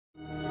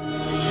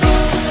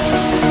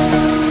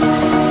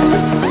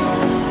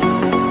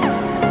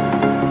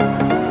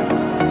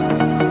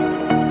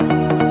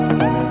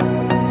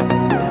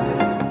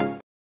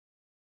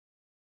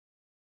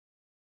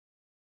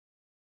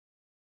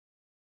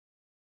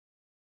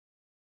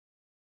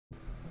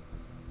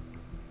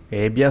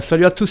Eh bien,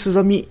 salut à tous les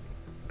amis.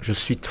 Je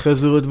suis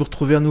très heureux de vous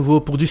retrouver à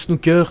nouveau pour du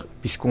snooker,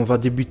 puisqu'on va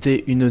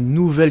débuter une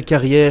nouvelle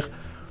carrière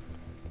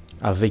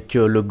avec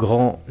le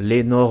grand,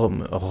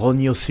 l'énorme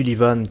Ronnie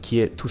O'Sullivan, qui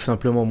est tout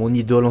simplement mon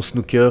idole en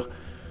snooker.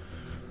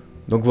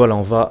 Donc voilà,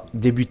 on va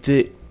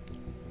débuter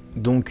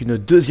donc une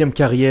deuxième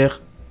carrière,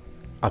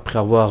 après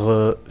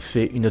avoir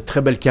fait une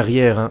très belle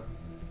carrière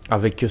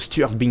avec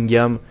Stuart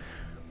Bingham,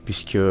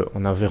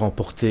 puisqu'on avait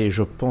remporté,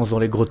 je pense dans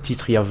les gros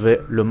titres, il y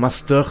avait le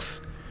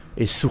Masters,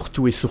 et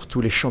surtout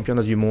les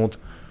championnats du monde,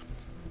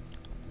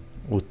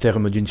 au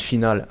terme d'une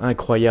finale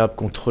incroyable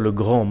contre le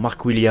grand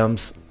Mark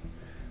Williams.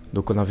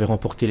 Donc on avait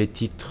remporté les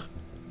titres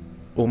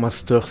au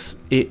Masters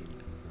et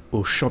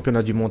au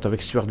championnat du monde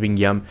avec Stuart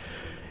Bingham.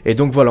 Et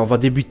donc voilà, on va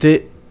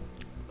débuter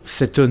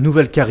cette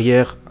nouvelle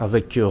carrière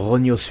avec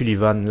Ronnie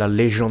O'Sullivan, la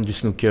légende du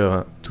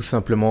snooker, tout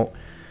simplement.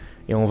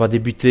 Et on va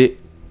débuter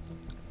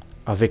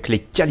avec les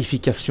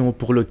qualifications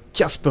pour le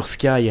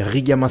Kaspersky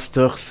Riga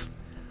Masters.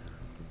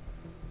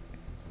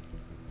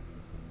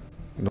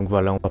 Donc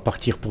voilà, on va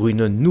partir pour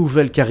une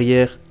nouvelle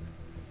carrière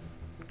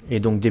et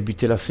donc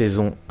débuter la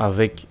saison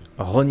avec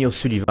Ronnie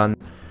O'Sullivan.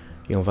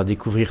 Et on va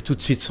découvrir tout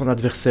de suite son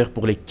adversaire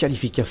pour les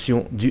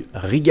qualifications du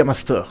Riga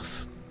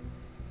Masters.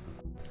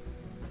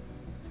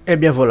 Et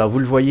bien voilà, vous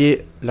le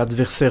voyez,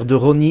 l'adversaire de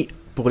Ronnie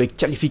pour les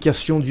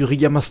qualifications du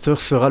Riga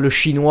Masters sera le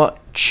chinois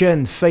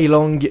Chen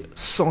Feilong,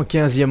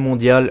 115e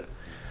mondial.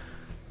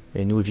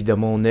 Et nous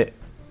évidemment on est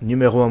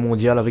numéro 1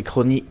 mondial avec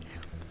Ronnie.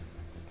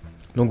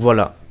 Donc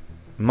voilà,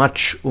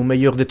 match au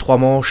meilleur des 3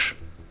 manches.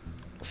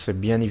 C'est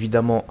bien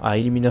évidemment à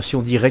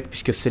élimination directe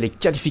puisque c'est les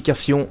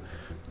qualifications.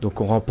 Donc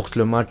on remporte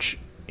le match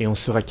et on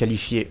sera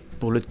qualifié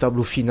pour le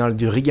tableau final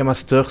du Riga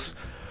Masters.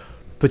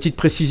 Petite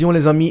précision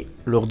les amis,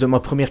 lors de ma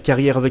première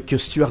carrière avec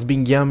Stuart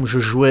Bingham, je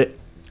jouais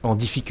en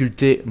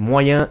difficulté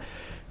moyen.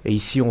 Et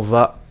ici on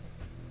va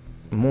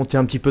monter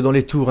un petit peu dans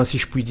les tours, si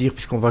je puis dire,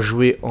 puisqu'on va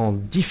jouer en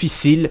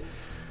difficile.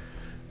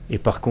 Et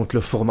par contre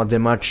le format des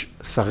matchs,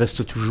 ça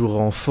reste toujours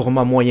en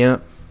format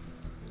moyen.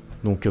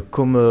 Donc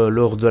comme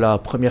lors de la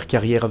première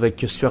carrière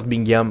avec Stuart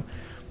Bingham.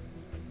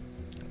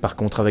 Par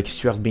contre avec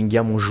Stuart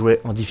Bingham on jouait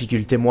en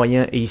difficulté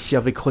moyen. Et ici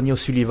avec Ronnie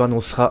O'Sullivan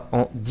on sera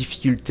en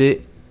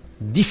difficulté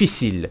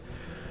difficile.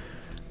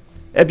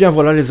 Et bien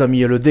voilà les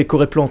amis, le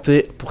décor est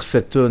planté pour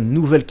cette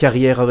nouvelle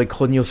carrière avec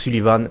Ronnie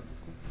O'Sullivan.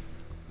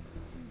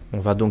 On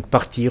va donc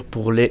partir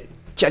pour les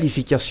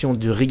qualifications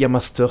du Riga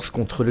Masters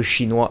contre le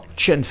chinois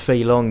Chen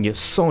Feilong,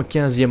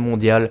 115e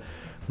mondial.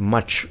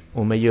 Match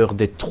au meilleur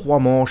des 3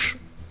 manches.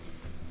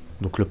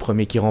 Donc le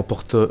premier qui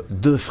remporte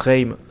 2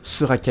 frames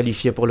sera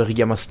qualifié pour le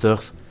Riga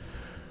Masters.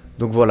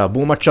 Donc voilà,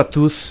 bon match à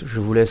tous. Je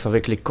vous laisse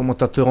avec les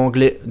commentateurs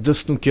anglais de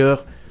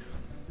snooker.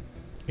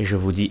 Et je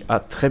vous dis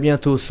à très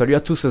bientôt. Salut à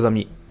tous les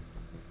amis.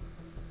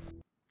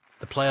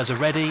 The players are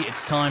ready.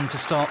 It's time to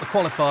start the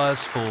qualifiers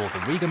for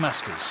the Riga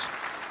Masters.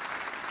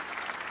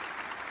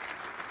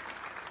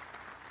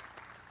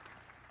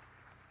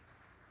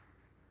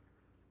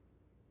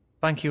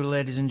 Thank you,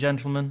 ladies and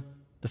gentlemen.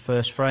 The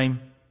first frame,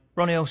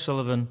 Ronnie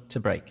O'Sullivan to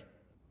break.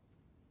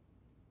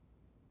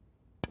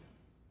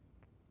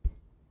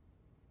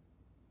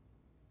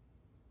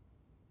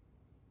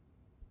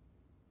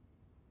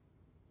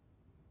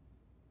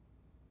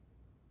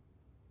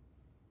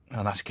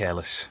 Oh, that's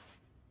careless.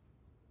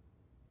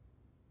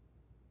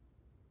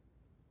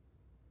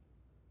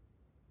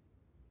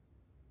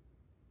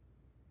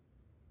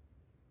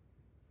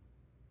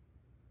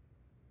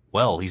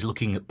 Well, he's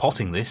looking at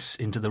potting this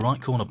into the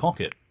right corner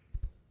pocket.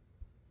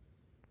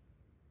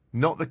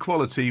 Not the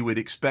quality we'd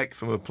expect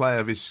from a player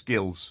of his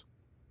skills.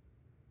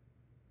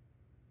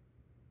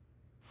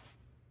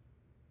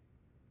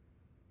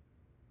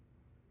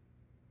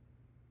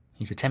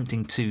 He's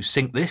attempting to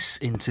sink this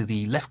into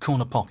the left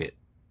corner pocket.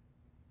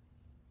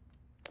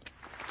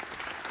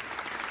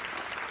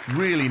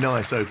 Really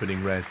nice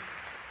opening red.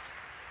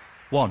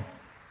 1.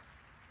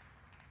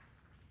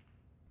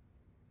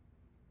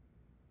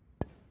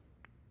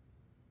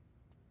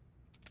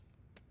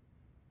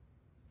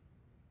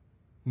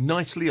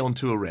 Nicely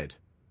onto a red.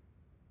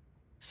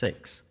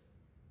 6.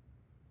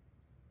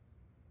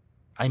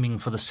 Aiming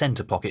for the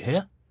centre pocket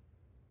here.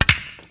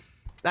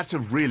 That's a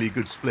really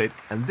good split,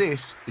 and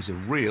this is a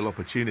real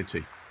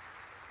opportunity.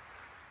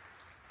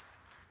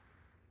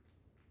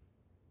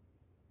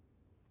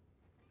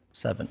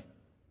 7.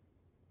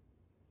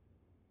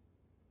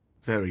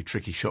 Very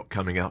tricky shot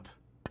coming up.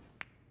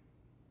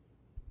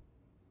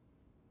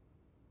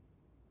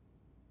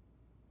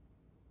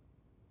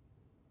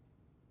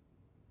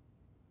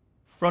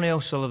 Ronnie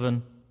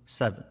O'Sullivan,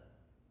 7.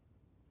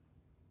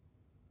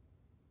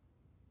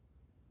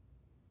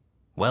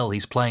 Well,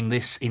 he's playing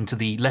this into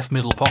the left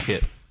middle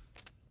pocket.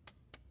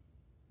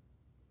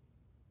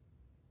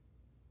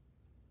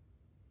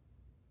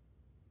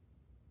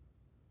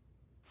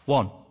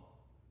 1.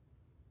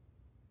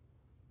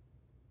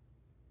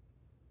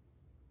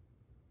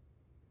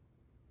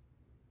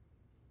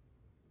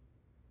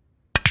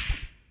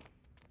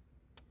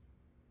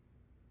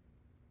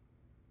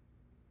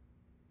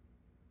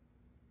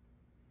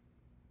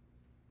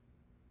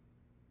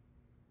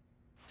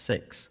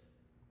 Six.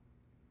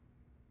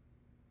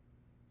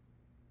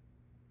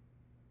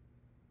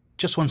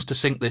 Just wants to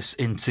sink this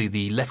into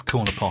the left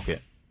corner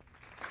pocket.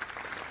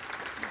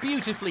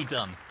 Beautifully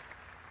done.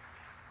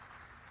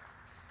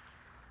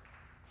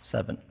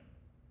 7.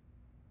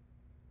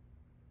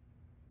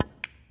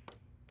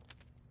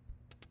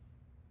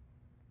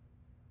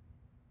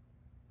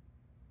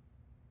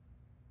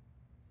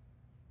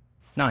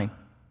 9.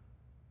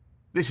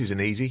 This isn't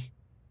easy.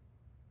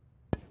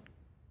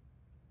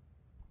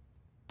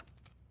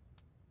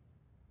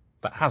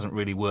 'That hasn't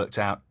really worked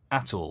out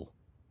at all.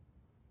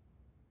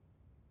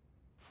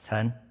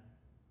 10.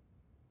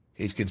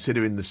 He's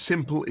considering the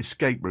simple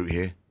escape route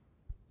here.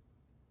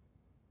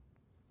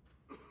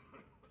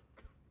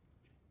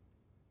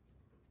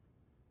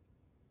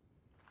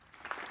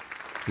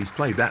 He's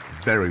played that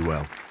very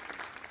well.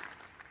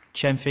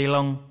 Chen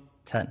Feilong,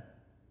 10.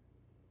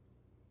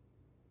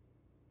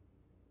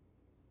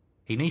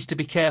 He needs to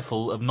be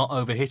careful of not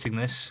overhitting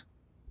this.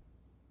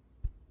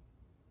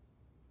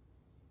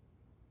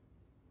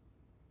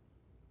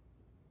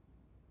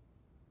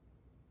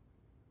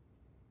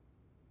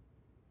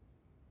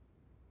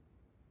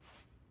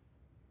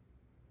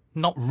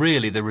 Not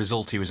really the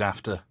result he was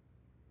after.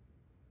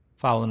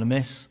 Foul and a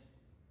miss.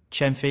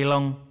 Chen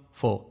Feilong,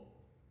 4.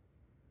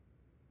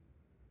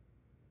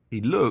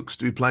 He looks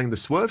to be playing the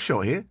swerve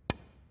shot here.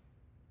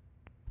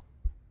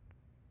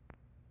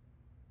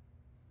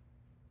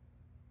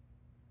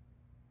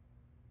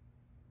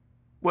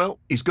 Well,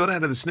 he's got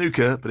out of the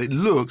snooker, but it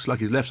looks like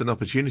he's left an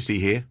opportunity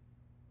here.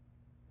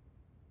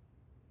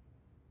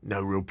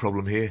 No real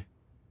problem here.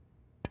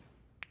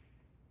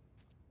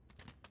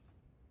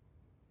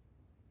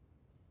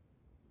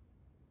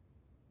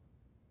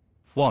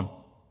 One.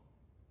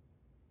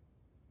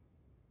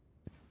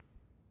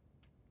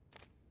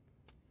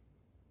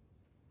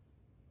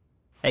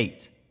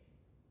 8.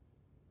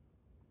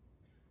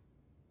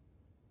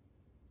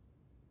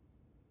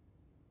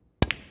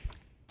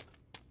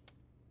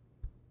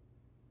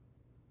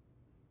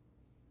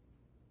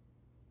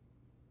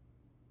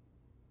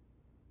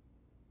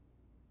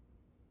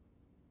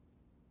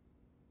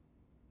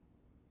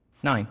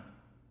 9.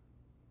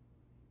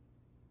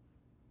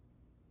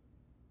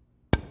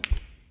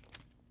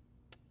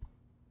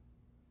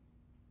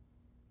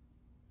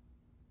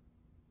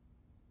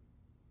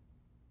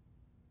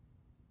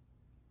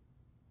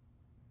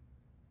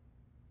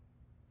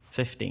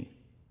 15.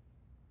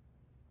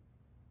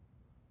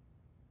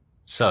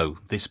 So,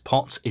 this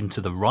pot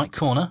into the right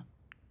corner.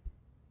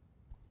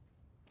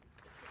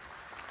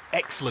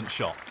 Excellent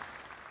shot.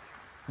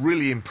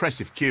 Really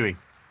impressive cueing.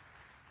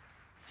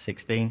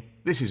 16.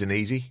 This isn't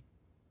easy.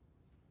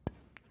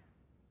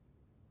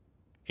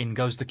 In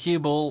goes the cue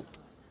ball.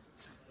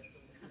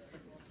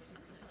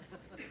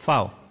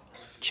 Foul.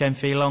 Chen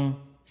Feilong,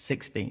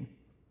 16.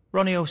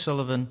 Ronnie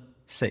O'Sullivan,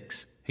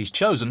 6. He's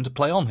chosen to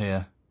play on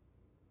here.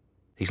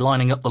 He's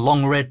lining up the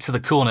long red to the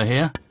corner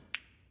here.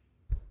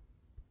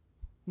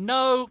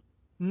 No,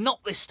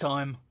 not this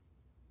time.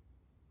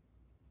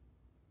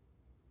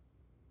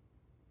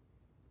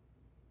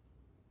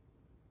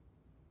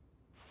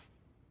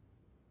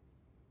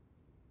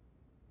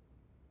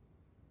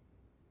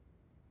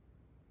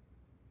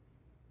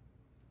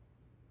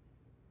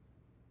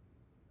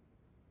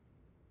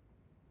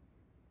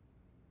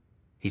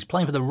 He's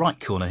playing for the right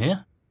corner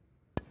here.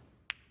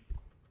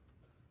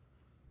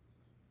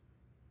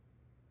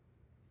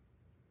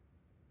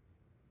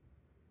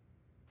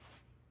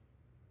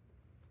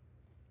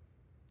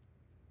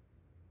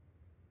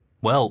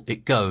 Well,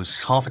 it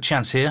goes. Half a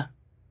chance here.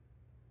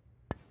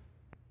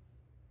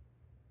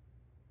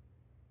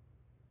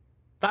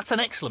 That's an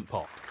excellent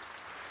pot.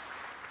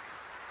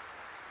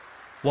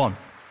 1.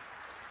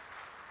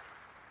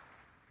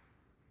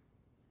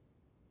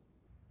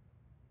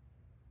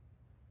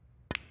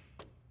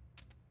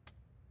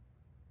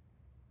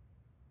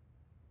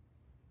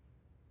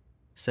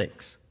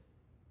 6.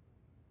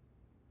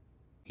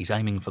 He's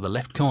aiming for the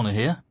left corner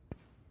here.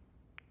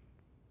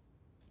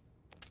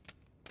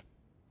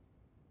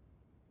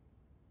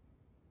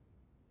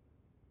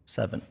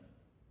 Seven.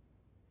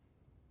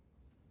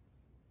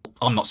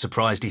 I'm not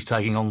surprised he's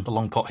taking on the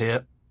long pot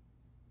here.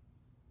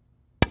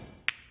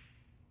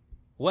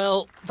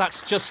 Well,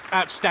 that's just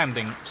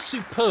outstanding.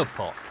 Superb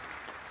pot.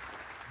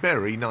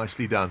 Very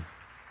nicely done.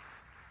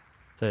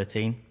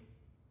 13.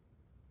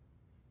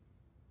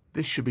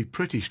 This should be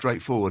pretty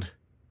straightforward.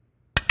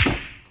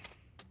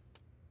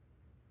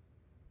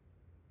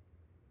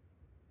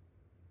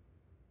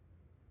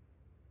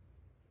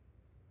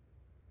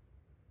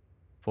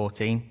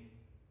 14.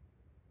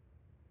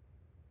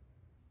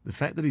 The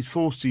fact that he's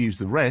forced to use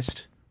the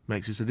rest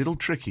makes this a little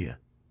trickier.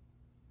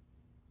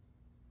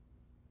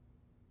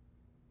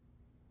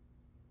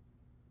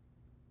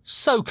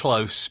 So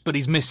close, but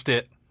he's missed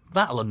it.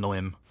 That'll annoy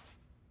him.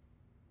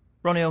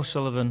 Ronnie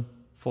O'Sullivan,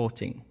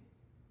 14.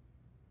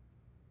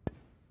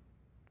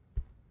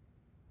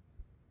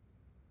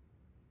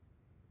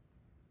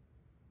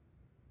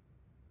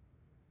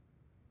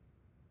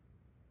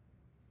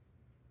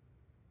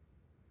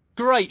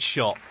 Great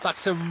shot.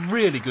 That's a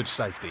really good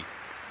safety.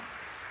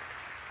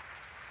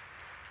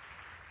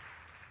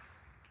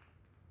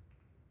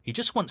 He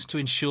just wants to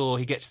ensure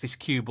he gets this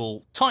cue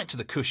ball tight to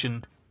the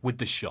cushion with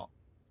the shot.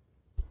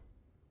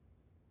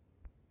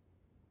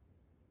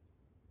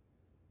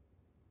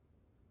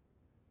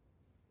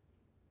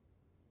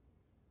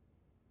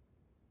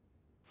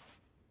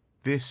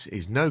 This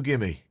is no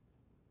gimme.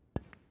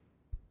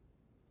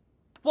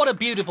 What a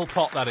beautiful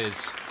pot that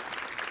is.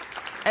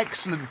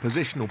 Excellent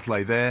positional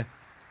play there.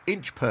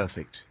 Inch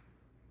perfect.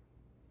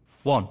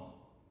 1.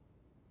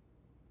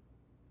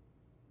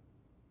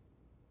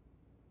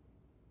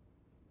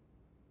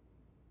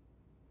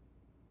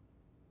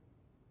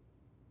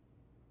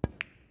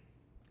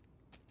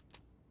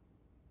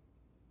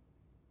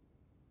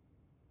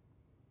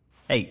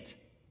 Eight.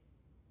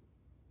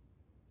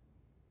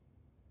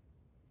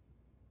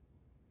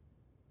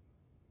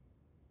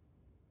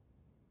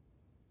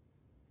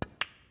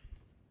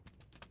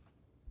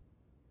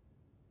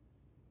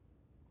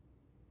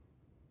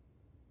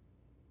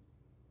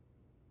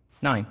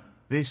 9.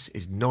 This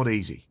is not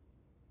easy.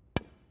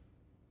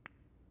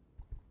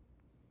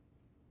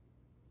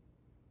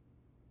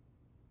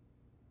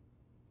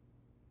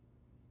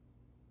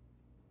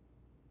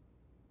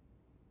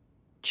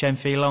 Chen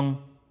Feilong,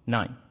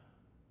 9.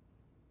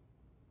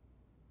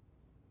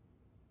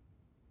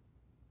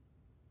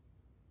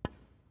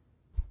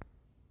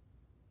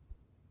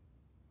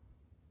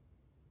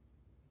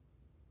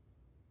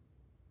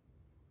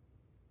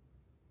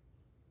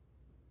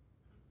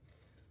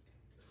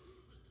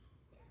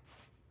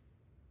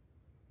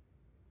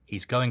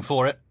 He's going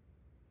for it.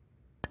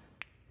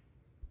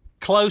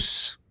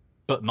 Close,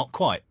 but not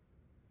quite.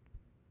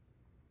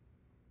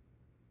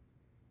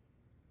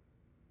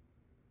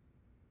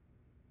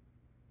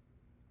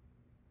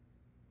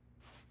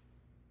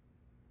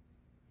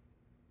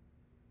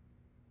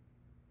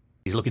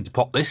 He's looking to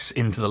pop this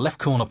into the left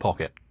corner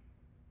pocket.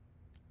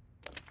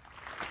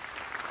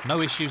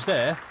 No issues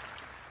there.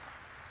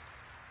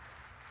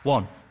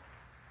 1.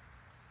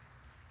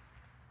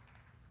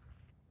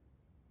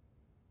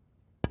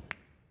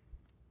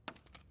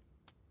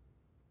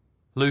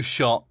 Loose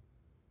shot.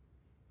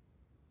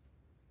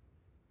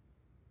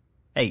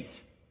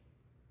 8.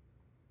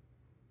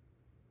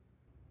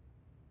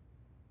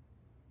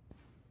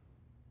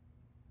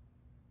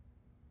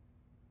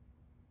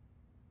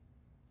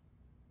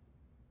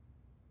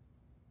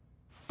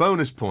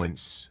 Bonus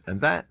points,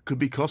 and that could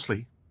be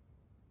costly.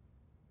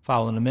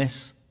 Foul and a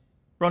miss.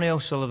 Ronnie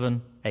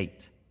O'Sullivan,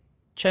 8.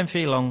 Chen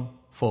Feilong,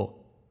 4.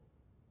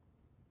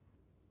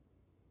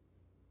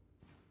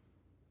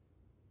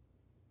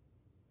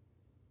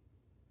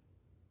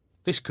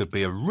 This could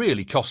be a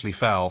really costly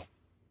foul.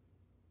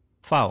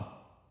 Foul.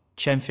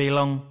 Chen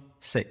Feilong,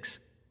 6.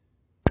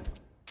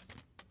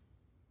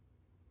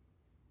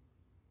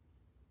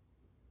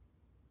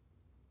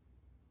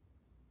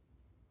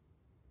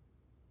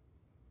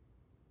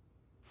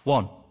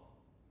 One.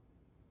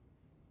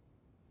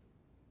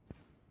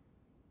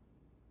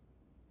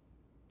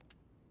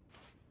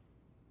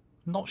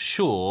 Not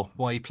sure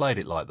why he played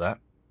it like that.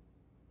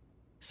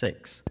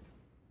 6.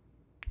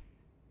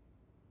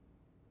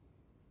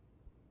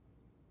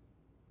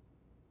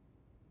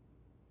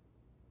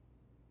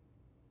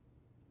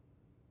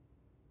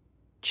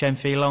 Chen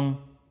Feilong,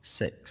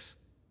 6.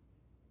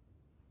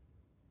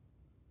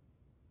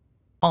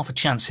 Half a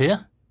chance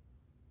here.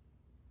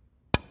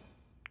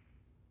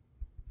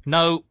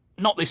 No,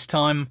 not this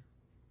time.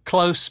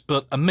 Close,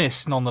 but a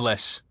miss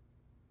nonetheless.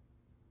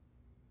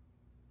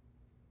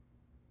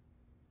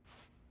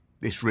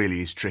 This really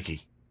is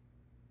tricky.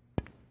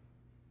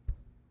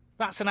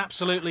 That's an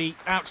absolutely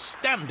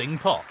outstanding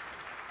pot.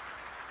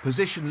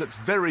 Position looks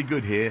very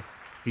good here.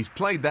 He's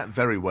played that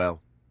very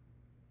well.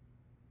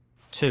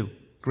 2.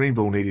 Green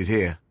ball needed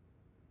here.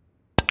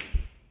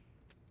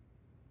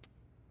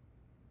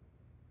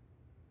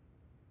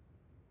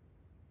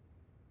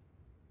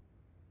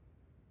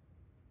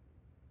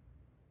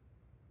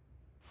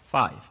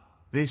 Five.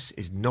 This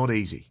is not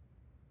easy.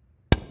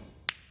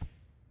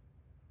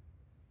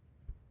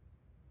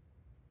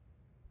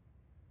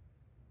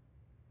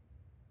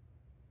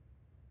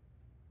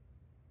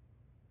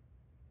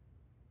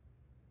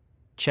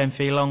 Chen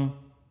Feilong,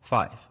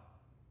 5.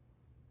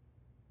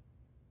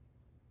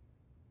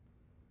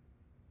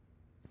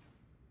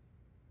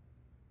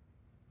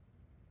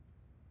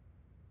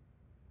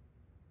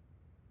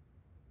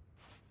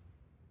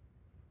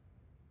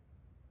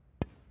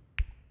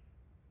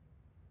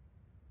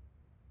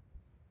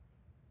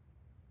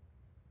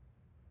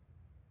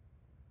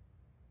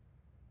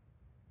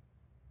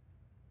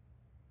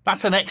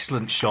 That's an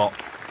excellent shot.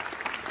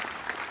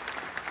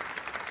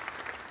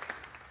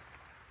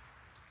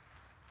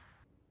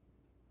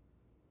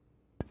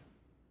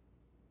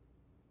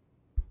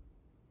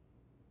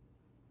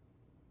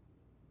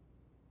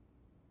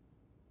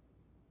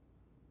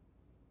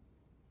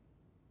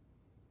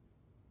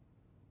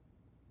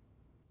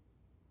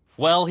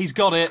 Well, he's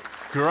got it.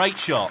 Great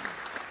shot.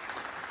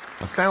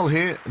 A foul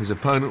here and his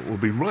opponent will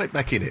be right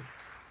back in it.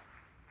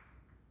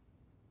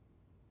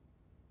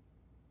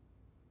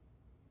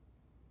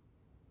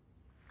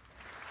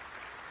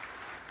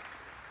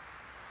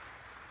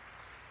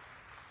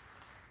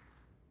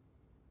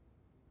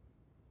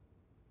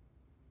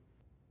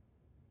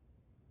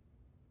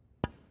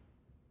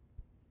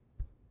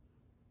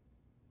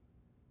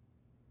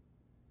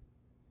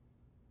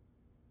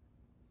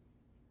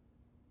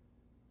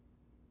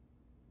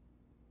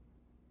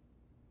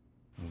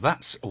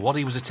 that's what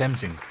he was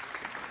attempting.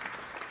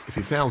 If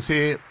he fouls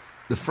here,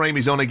 the frame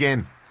is on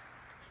again.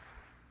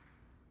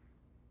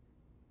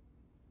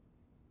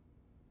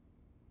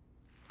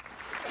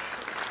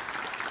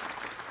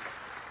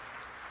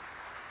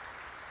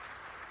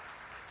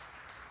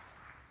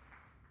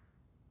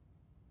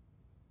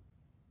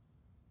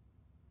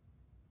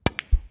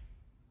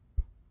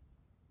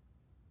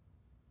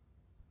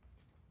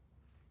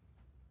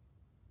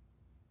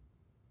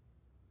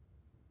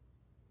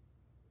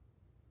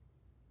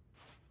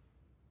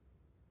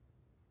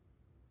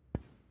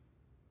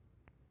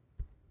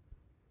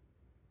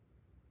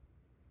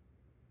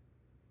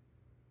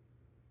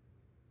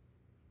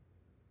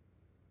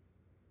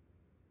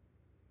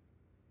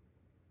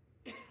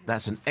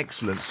 That's an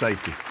excellent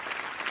safety.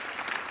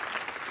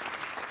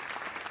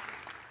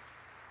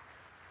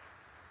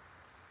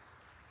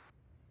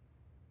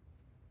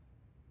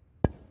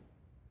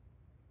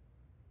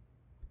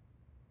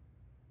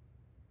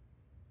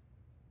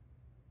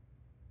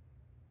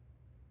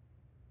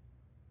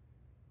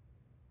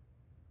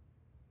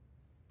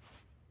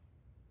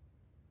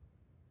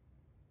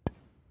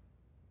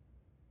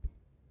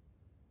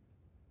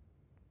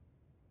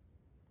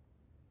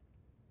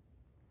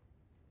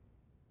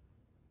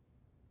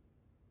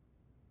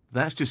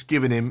 That's just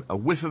given him a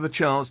whiff of a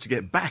chance to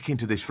get back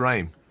into this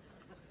frame.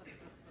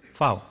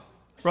 Foul.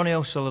 Ronnie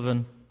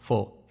O'Sullivan,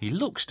 4. He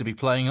looks to be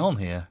playing on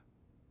here.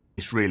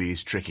 This really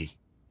is tricky.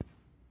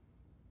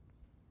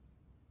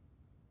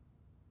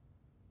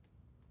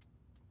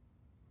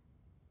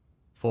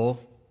 Four.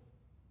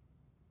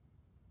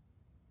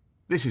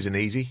 This isn't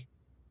easy.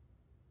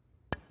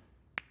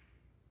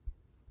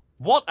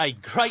 What a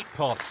great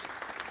pot!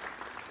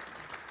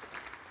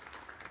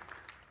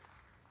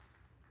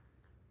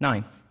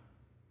 9.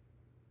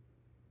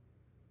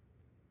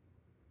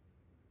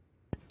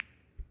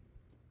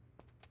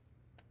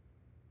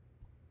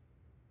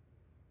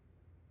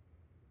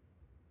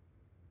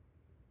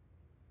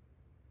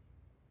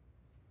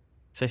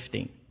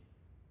 $15.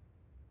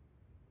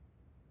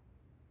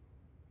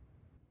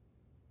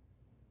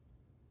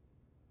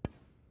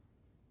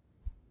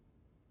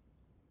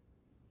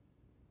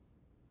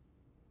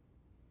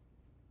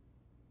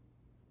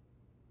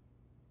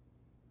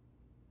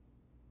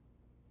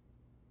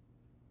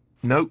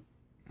 Nope,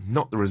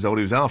 not the result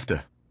he was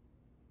after.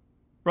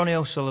 Ronnie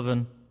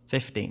O'Sullivan,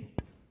 15.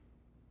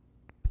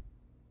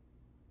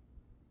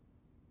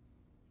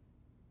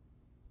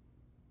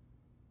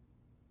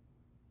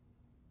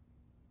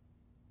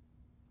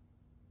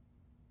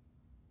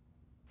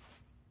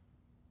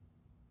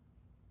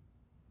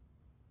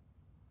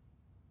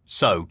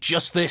 So,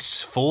 just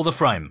this for the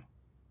frame.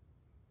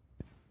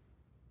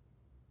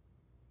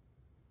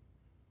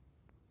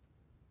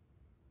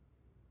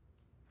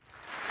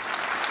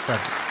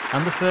 Seven.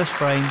 And the first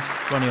frame,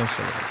 Ronnie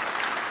O'Sullivan.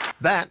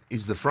 That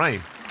is the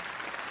frame.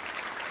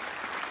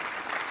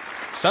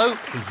 So,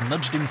 he's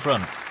nudged in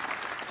front.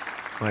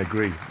 I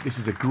agree. This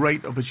is a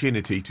great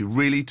opportunity to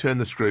really turn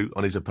the screw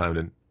on his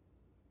opponent.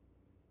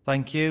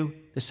 Thank you.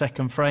 The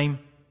second frame,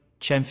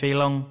 Chen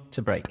Feilong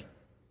to break.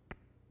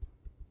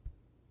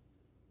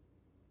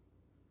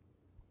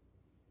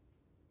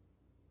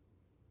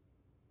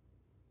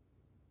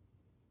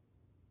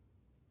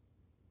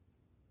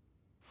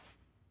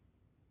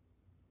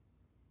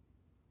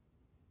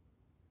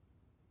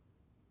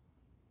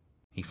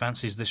 He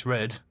fancies this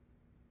red.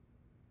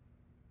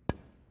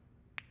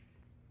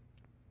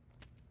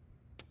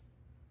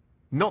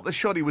 Not the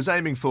shot he was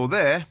aiming for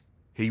there.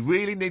 He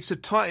really needs to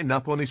tighten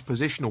up on his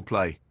positional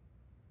play.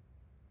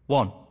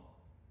 1.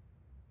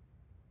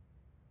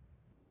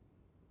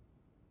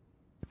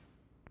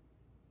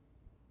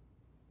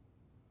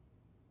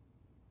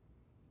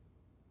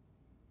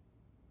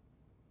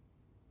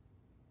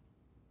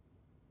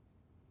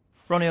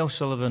 Ronnie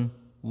O'Sullivan,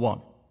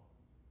 1.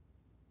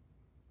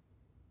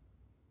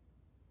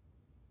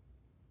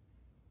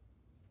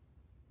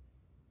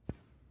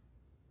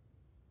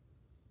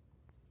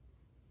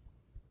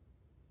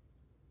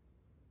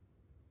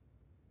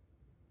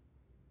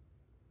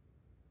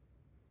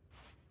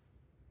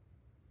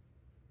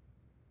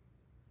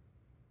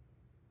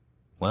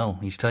 Well,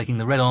 he's taking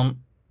the red on.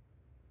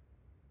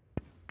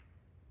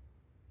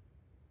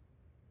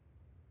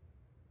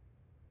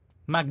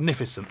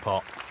 Magnificent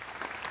pot.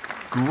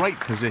 Great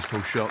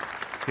positional shot.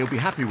 He'll be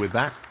happy with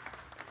that.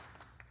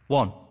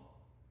 1.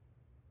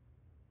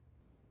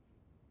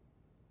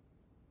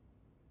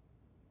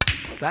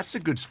 That's a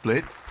good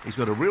split. He's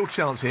got a real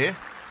chance here.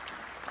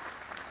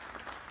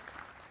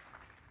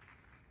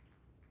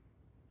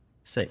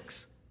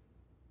 6.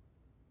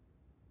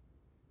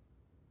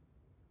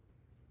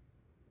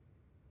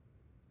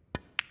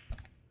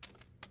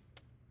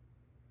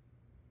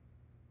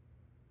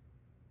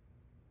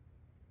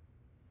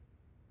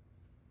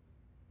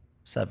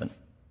 Seven.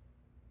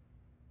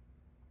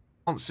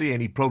 Can't see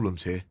any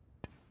problems here.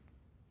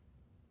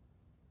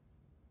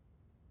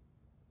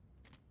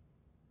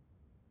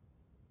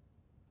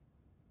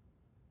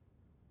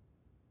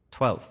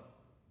 12.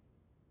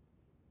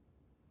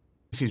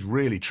 This is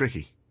really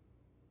tricky.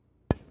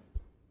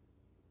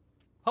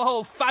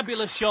 Oh,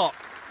 fabulous shot.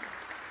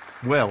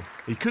 Well,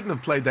 he couldn't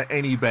have played that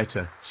any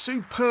better.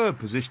 Superb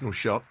positional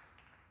shot.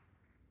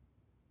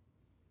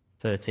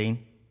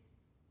 13.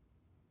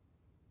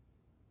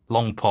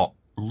 Long pot,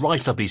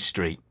 right up his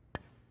street.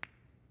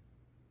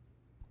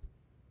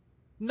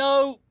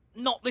 No,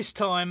 not this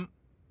time.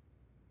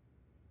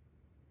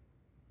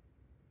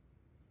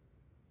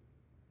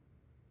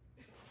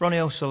 Ronnie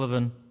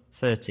O'Sullivan,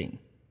 13.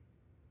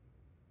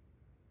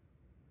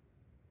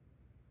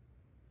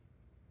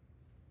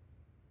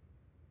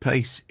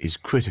 Pace is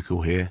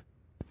critical here.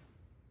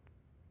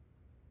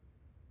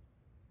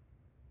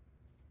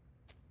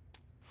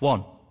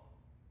 1.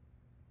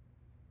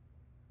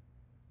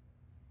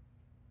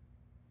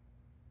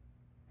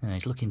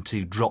 He's looking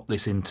to drop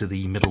this into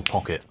the middle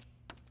pocket.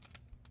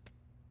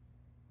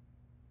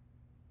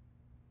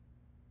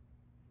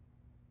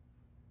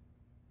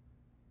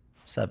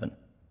 Seven.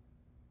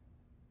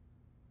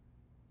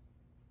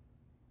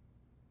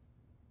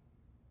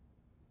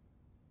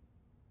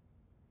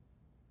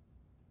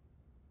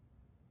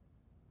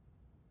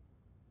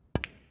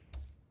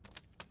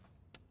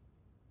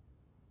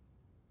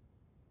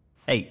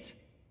 Eight.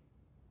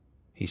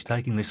 He's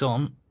taking this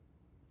on.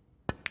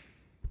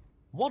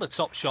 What a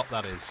top shot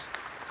that is.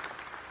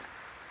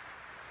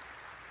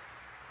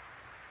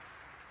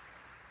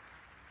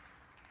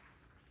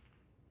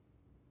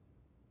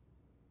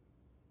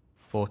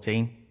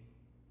 $14.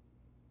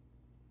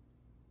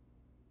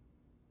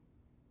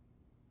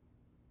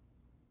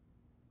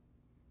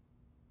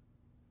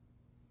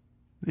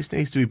 This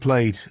needs to be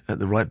played at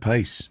the right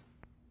pace.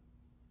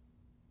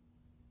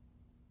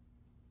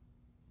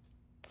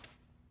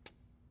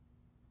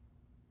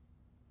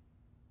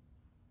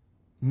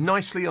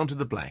 Nicely onto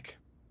the black.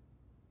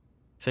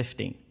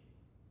 15.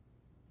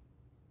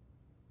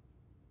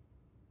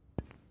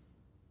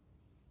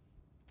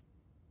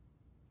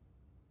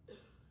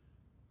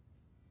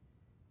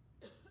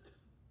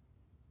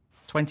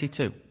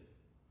 $22.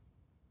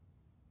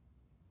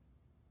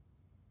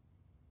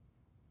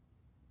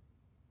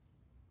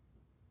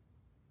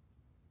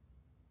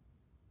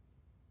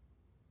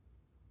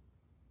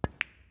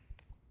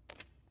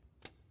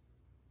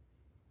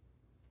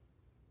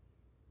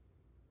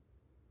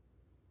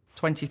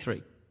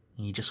 $23.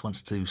 He just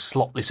wants to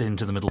slot this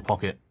into the middle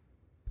pocket.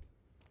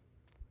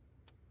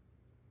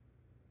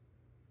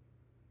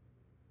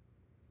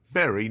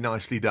 Very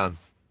nicely done.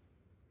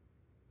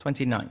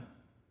 29.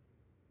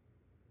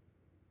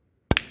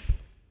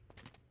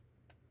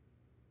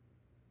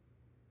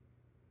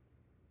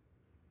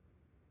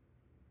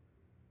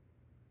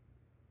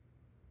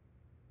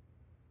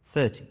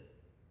 $30.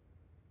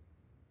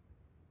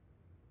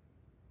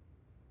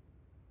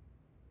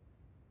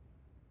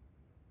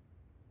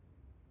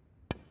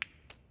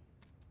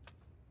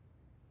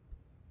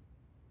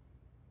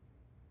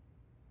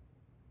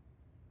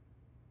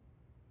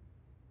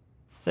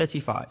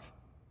 $35.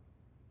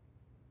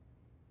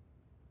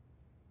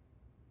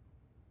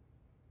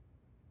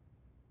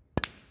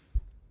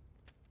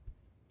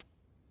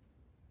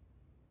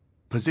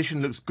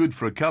 Position looks good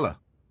for a colour.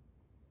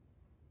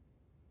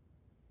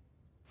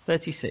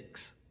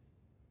 36.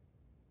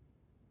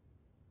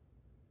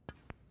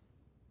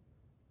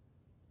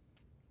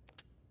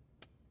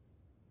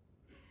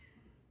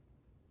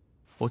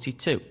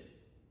 $42.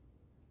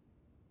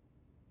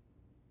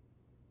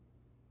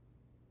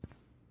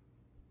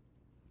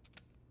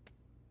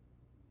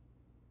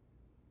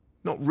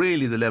 Not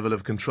really the level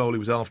of control he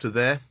was after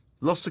there.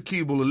 Lost the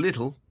cue ball a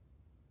little.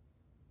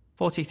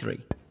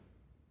 43.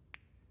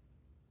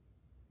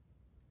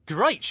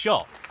 Great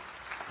shot.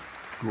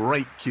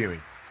 Great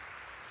cueing.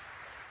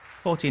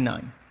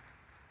 49.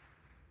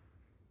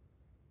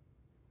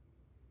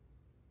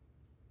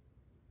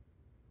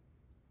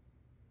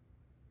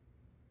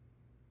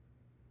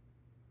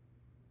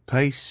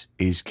 Pace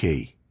is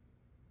key.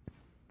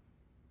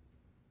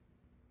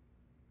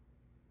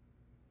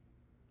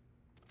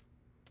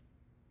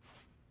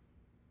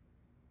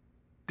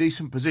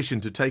 Decent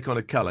position to take on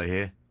a colour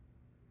here.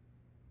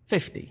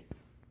 50.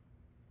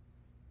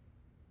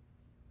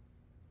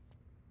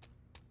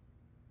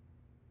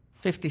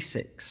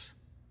 $56.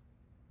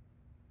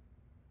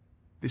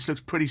 This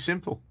looks pretty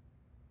simple.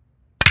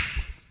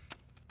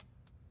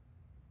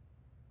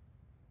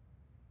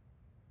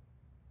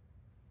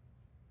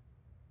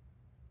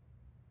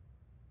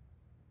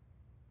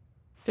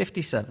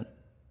 $57.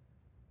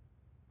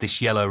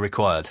 This yellow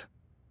required.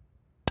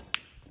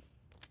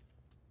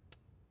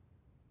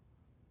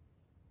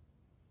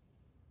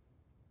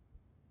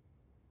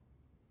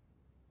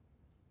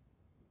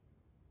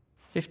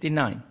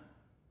 $59.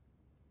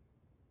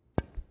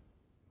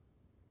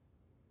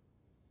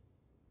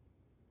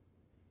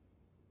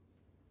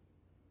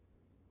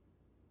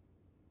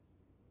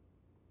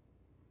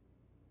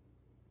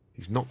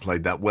 He's not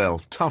played that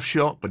well. Tough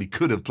shot, but he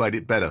could have played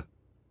it better.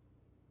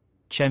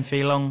 Chen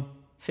Feilong,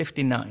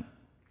 59.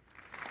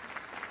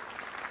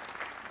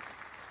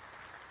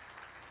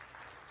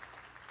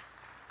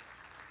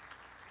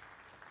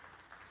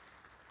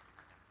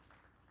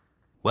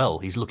 Well,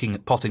 he's looking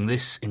at potting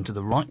this into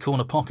the right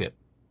corner pocket.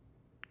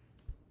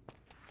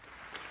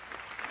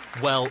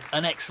 Well,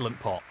 an excellent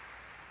pot.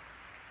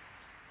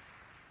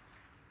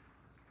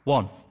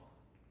 1.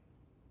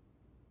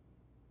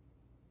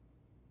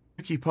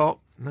 Tricky pot,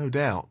 no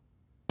doubt.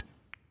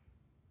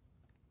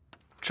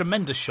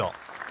 Tremendous shot.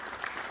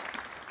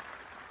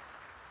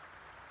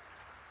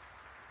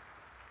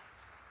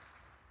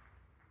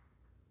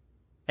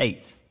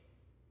 Eight.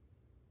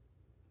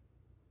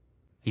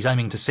 He's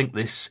aiming to sink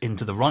this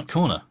into the right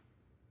corner.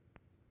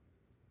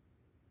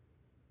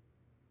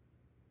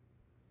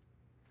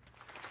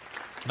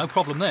 No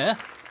problem there.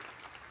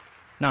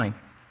 9.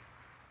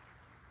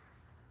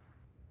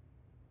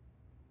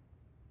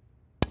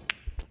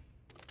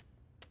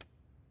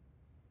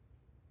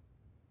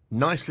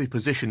 Nicely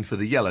positioned for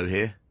the yellow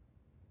here.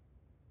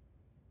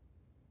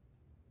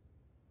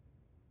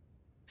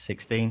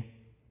 16.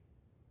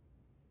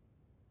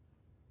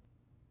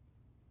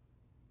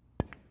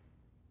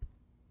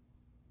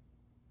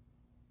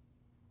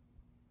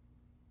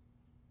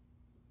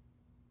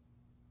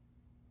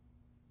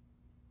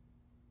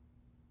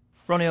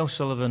 Ronnie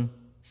O'Sullivan,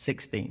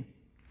 16.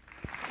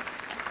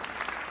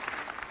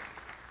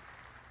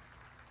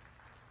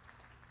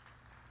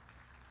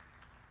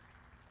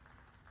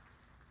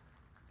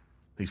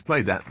 He's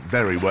played that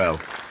very well.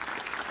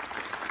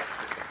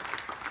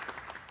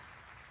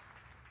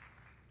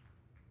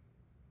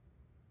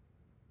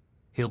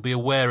 He'll be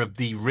aware of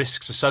the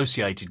risks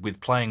associated with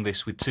playing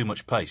this with too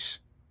much pace.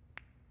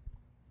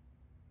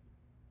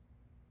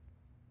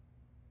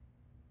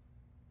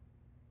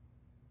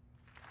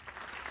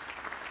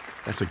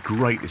 That's a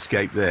great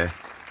escape there.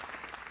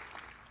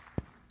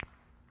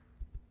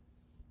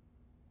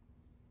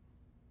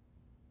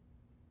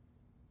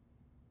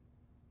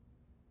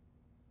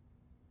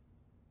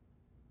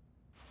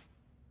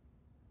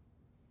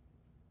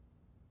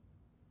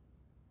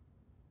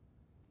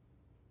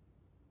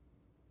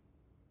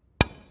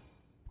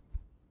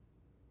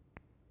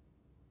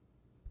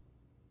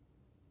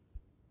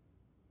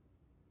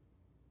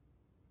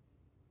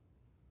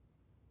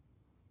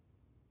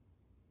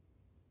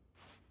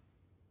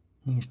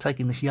 He's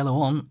taking this yellow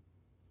on.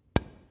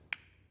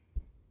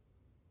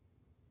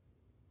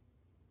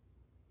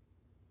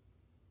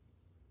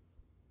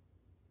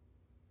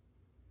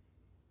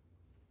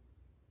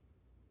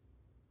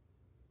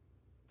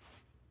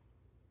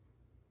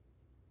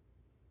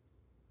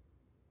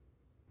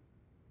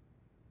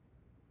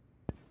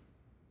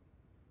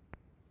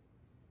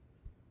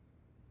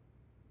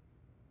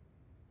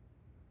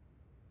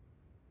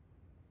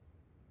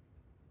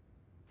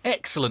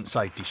 Excellent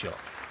safety shot.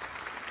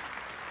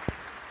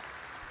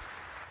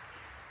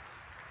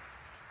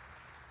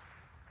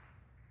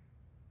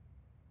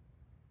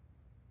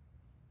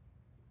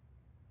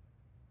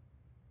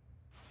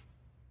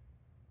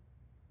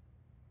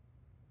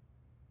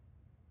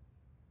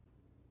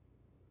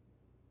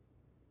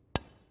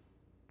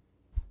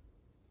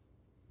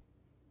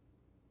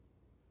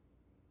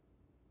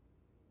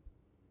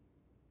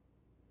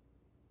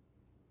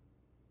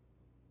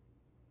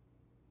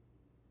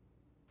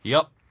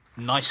 Yup,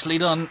 nicely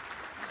done.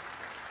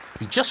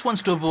 He just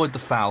wants to avoid the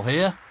foul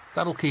here.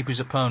 That'll keep his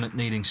opponent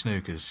needing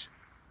snookers.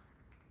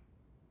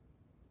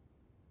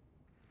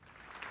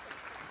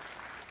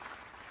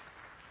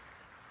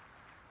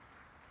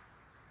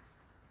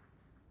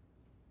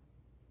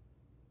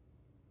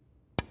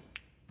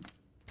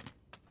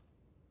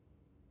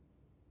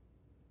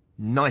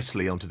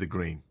 Nicely onto the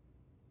green.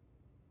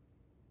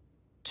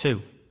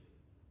 2.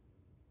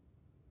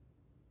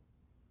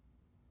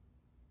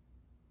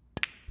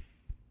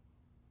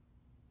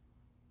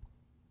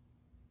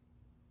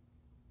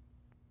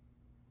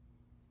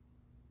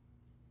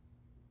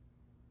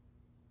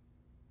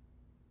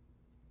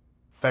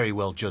 Very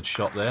well judged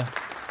shot there.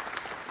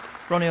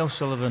 Ronnie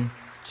O'Sullivan,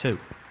 2.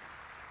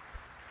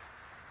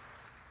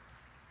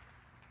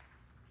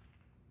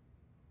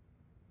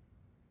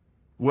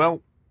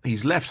 Well,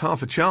 he's left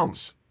half a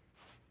chance.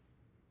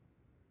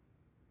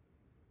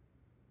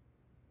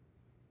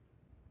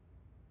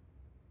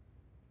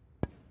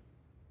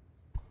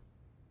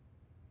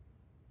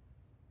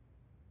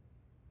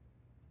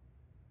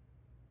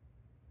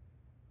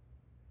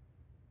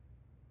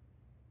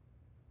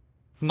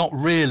 Not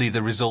really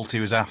the result he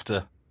was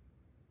after.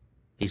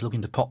 He's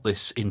looking to pop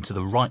this into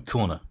the right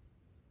corner.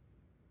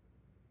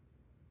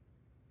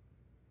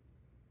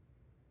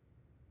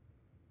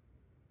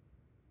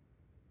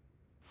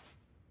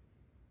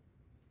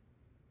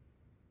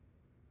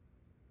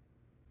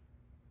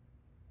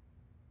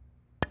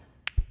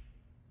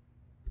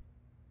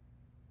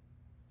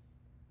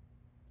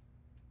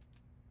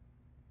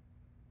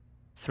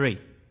 Three.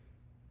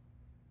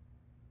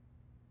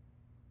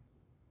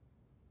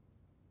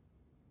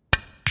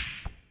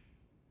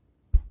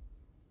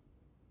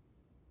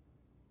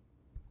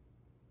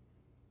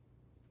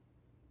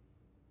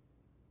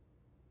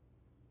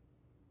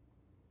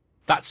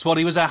 That's what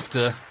he was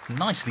after.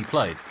 Nicely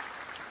played.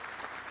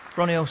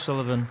 Ronnie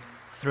O'Sullivan,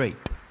 3.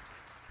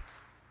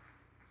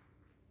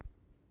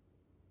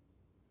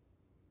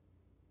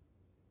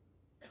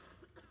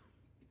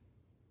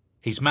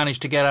 He's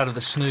managed to get out of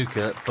the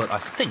snooker, but I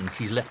think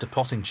he's left a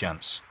potting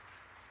chance.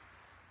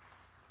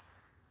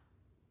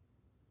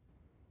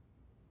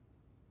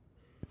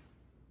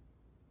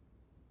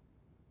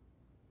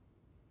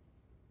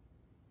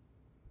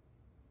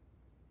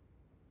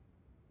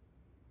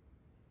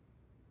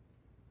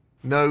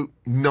 No,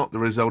 not the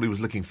result he was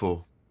looking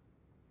for.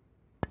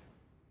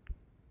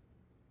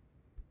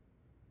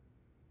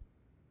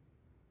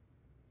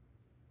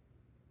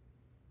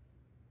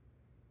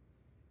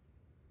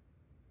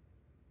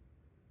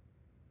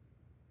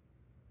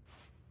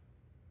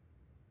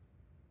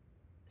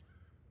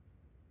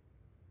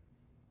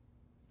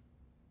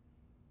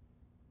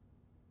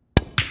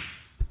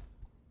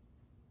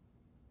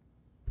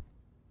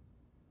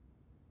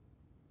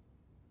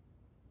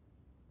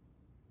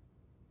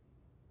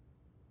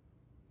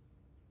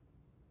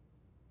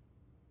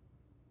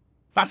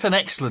 That's an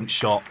excellent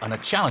shot and a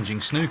challenging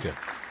snooker.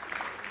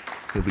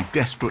 He'll be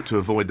desperate to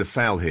avoid the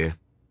foul here,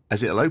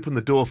 as it'll open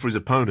the door for his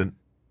opponent.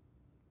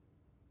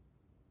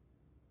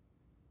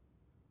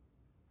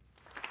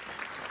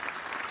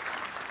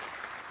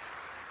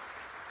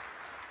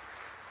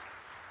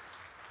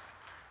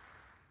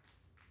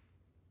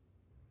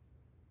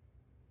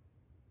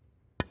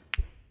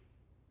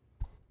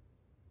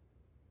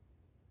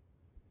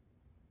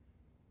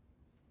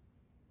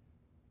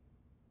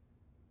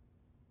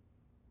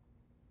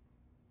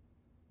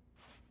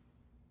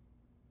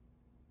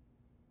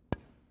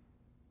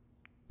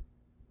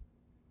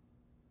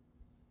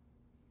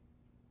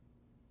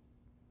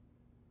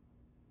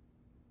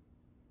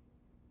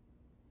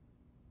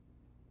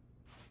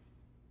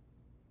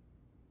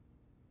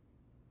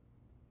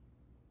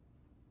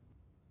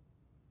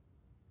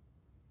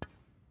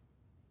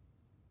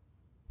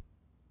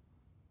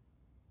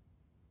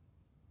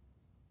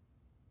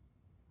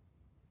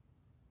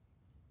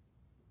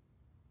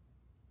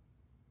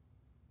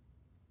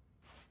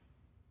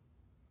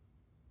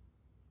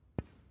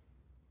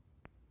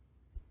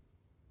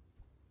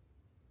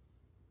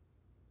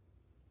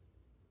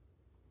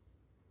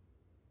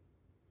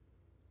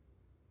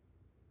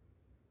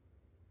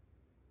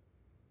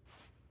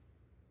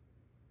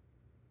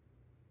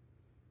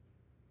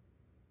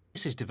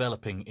 This is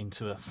developing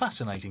into a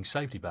fascinating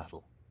safety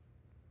battle.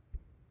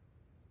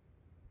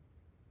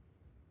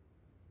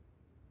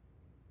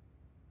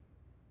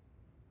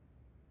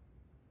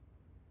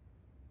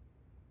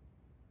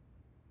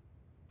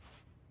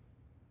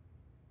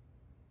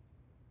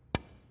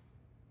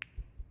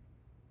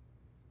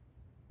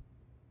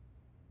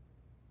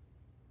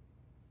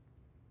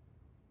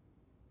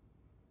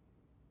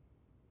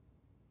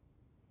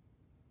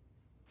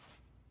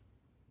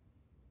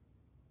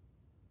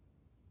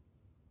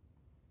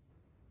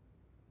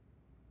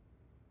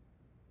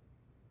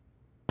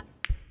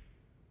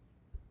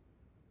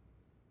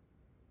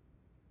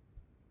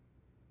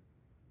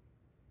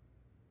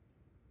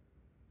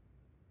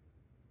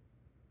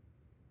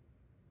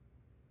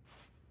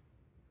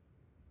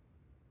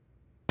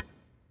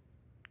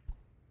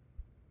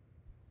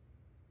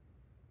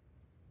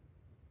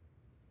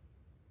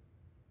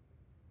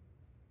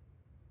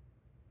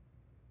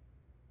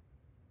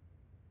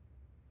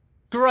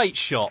 Great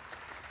shot.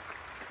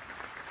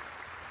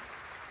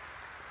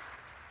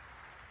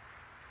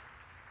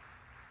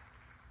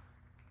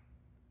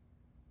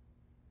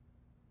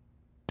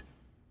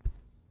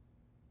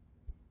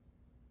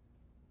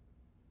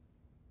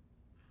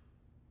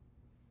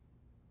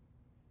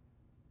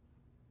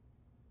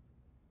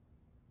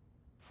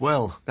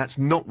 Well, that's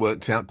not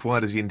worked out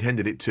quite as he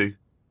intended it to.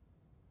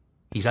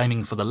 He's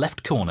aiming for the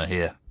left corner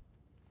here.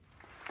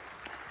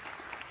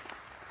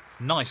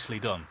 Nicely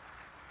done.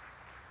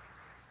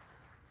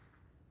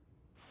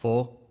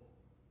 4.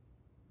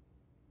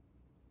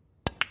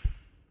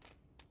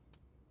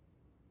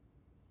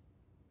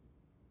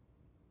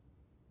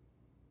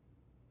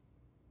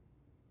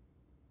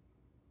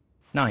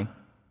 9.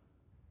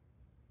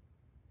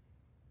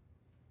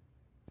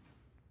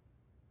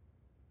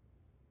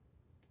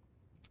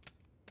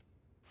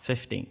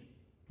 15.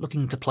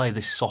 Looking to play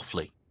this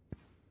softly.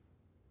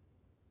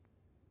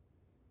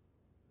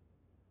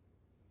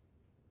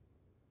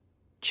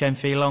 Chen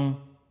Feilong,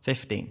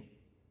 15.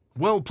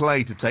 Well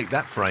played to take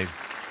that frame.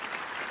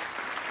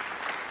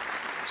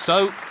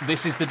 So,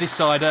 this is the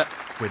decider.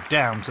 We're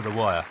down to the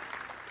wire.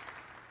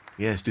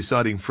 Yes,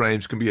 deciding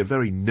frames can be a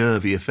very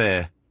nervy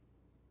affair.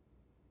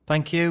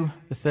 Thank you.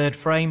 The third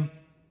frame,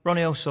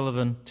 Ronnie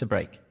O'Sullivan to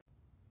break.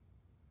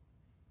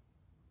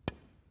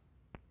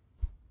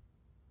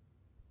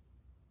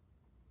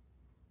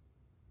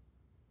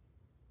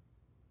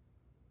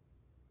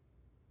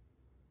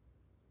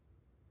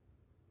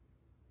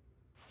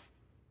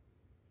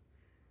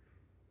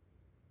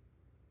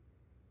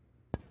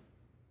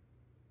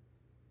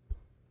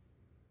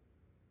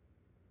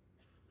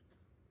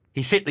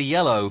 He's hit the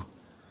yellow.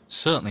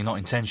 Certainly not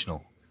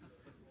intentional.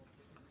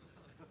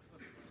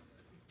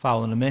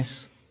 Foul and a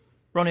miss.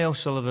 Ronnie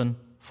O'Sullivan,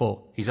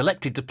 4. He's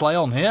elected to play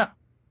on here.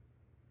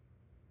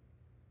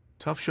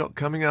 Tough shot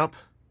coming up.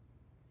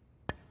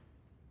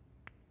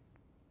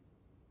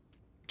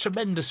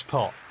 Tremendous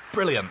pot.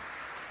 Brilliant.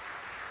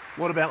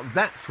 What about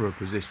that for a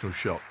positional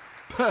shot?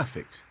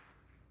 Perfect.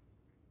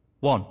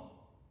 1.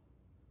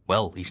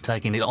 Well, he's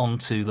taking it on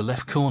to the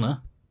left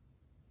corner.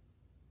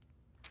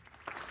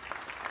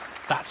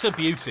 That's a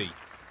beauty.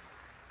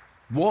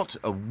 What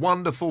a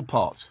wonderful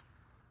pot.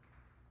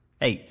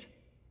 8.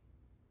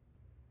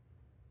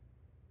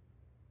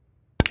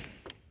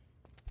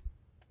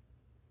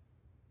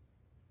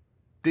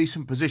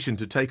 Decent position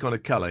to take on a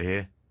colour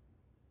here.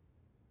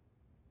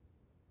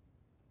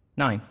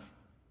 9.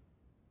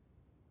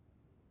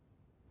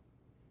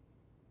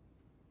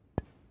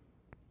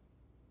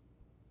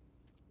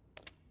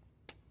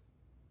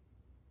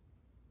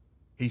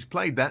 He's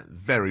played that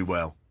very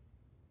well.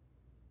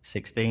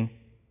 16.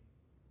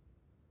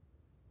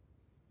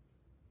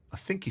 I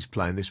think he's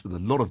playing this with a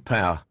lot of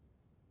power.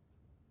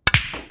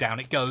 Down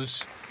it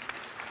goes.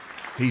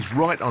 He's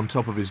right on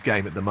top of his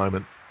game at the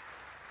moment.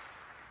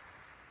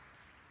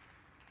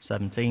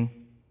 17.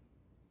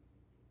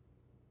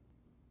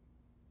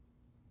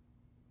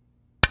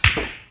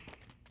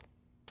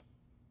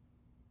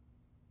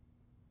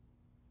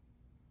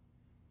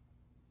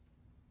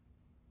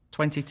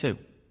 $22.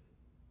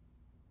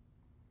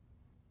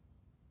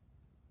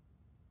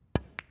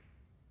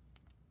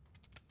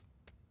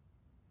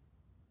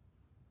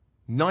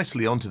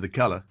 Nicely onto the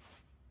colour.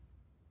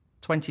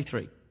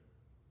 23.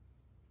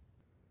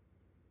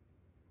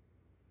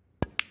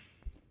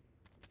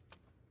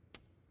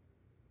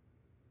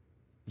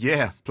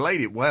 Yeah, played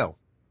it well.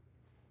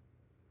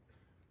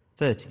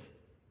 30.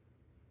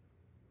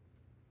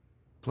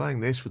 Playing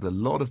this with a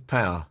lot of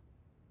power.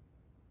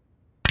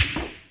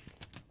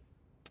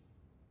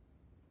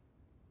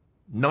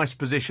 Nice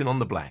position on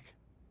the black.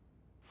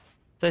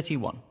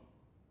 31.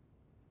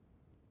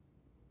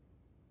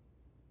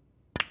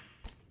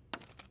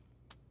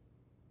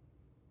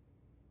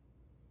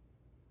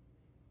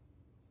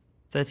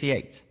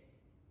 38.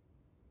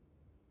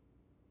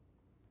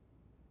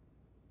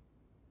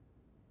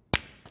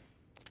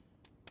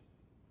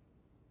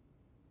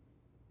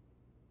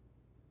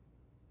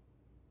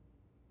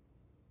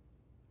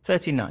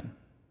 39.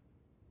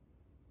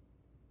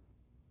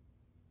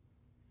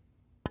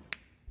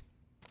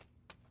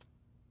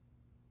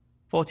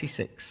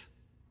 46.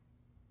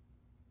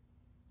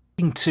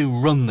 To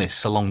run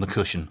this along the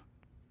cushion.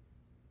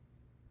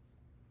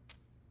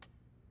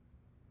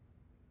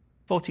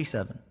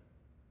 47.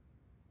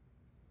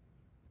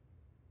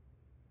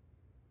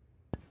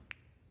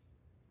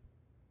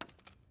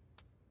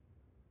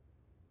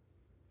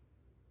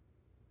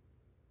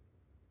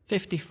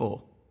 54.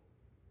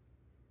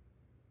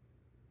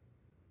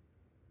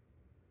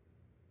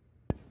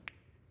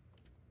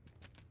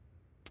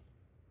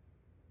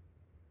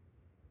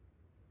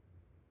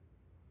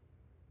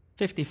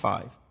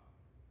 55.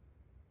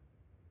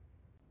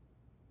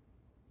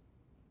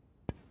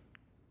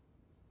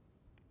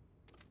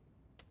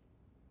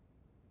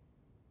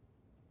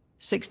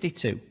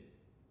 62.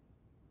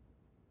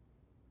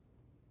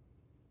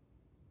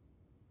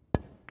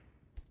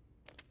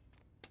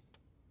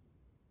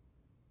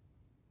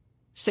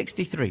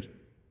 63.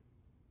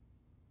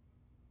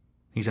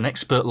 He's an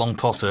expert long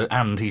potter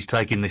and he's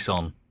taking this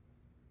on.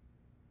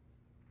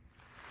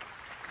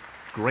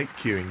 Great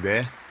cueing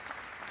there.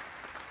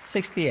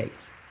 68.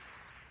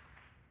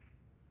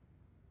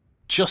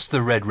 Just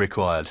the red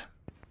required.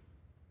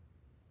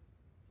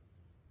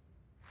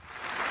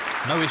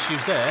 No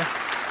issues there.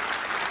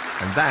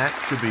 And that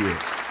should be it.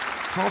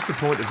 Past the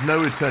point of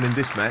no return in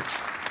this match.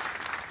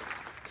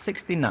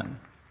 69.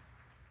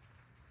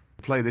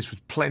 Play this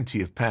with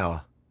plenty of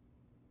power.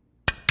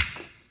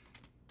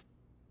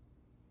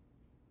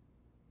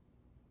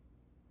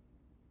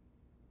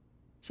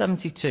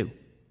 72.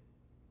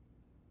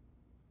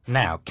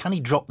 Now, can he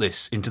drop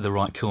this into the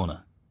right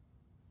corner?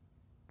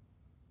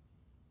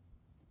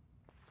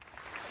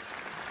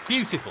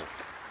 Beautiful.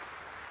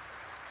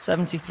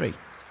 73.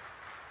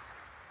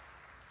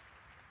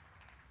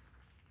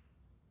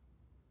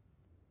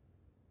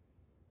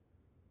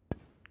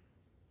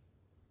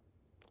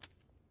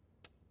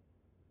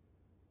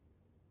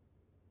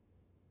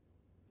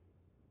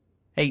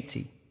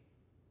 80.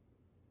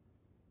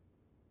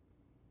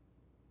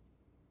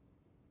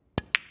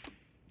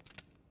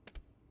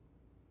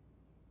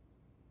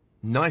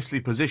 'Nicely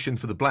positioned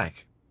for the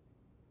black.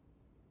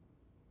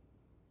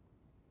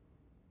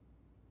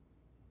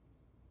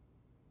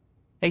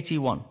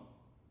 81.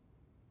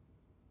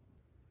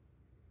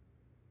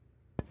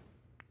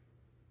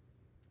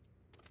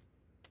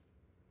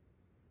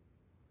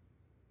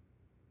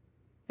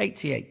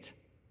 88.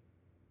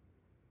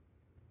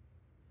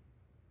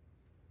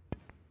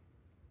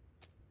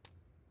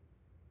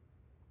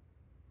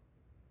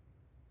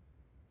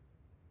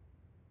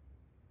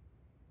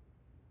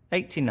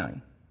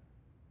 89.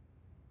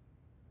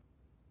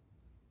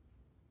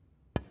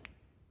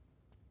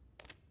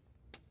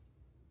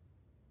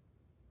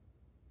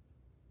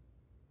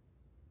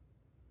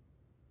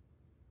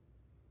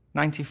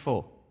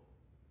 94.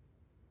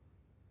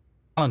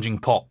 Challenging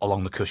pot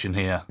along the cushion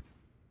here.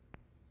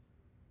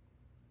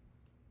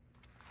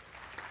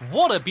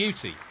 What a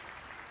beauty!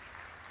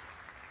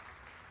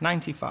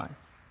 95.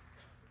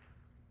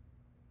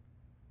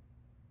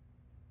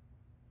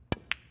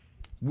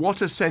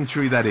 What a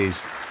century that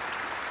is.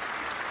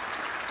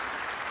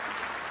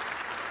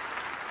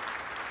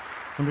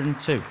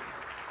 102.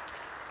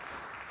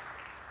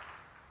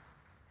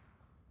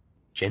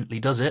 Gently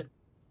does it.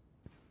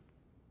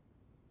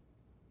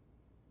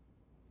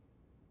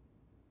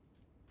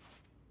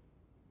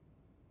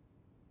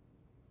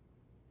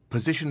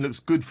 Position looks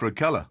good for a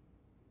colour.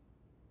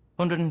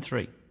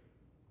 103.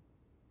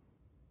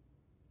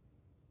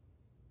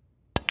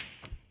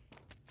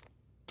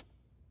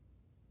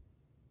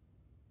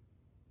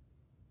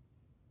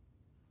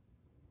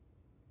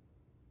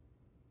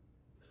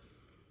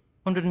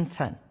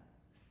 $110.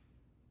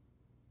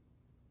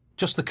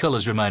 Just the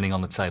colours remaining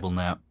on the table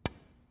now.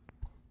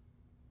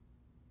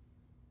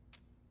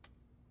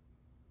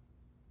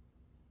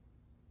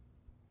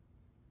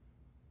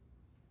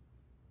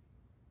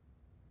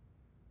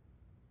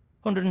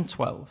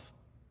 $112.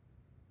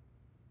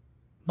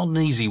 Not an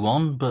easy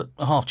one, but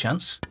a half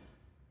chance.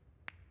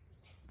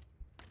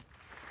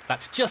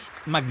 That's just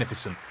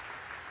magnificent.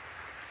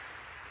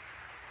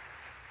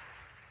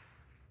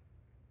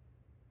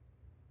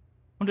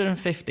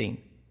 $115.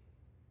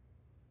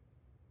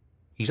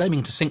 He's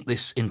aiming to sink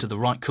this into the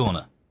right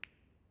corner.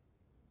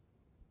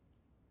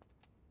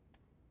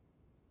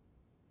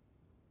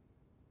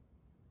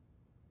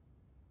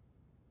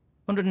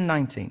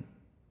 $119.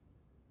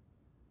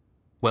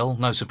 Well,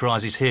 no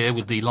surprises here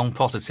with the long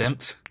pot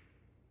attempt.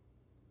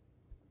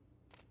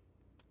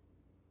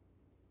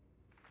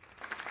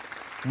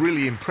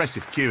 Really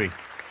impressive cueing.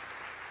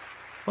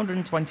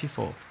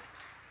 124.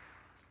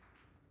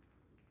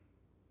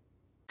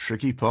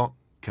 Tricky pot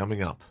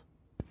coming up.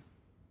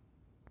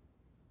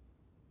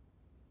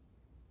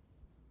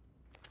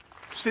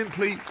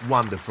 Simply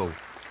wonderful.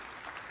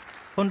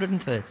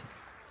 130.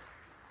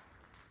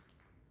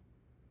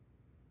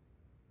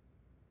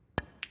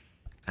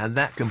 And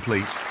that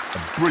completes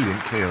a brilliant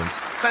clearance.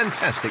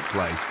 Fantastic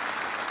play.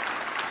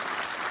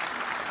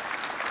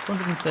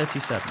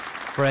 137.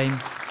 Frame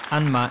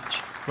and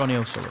match, Ronnie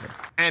O'Sullivan.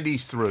 And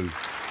he's through.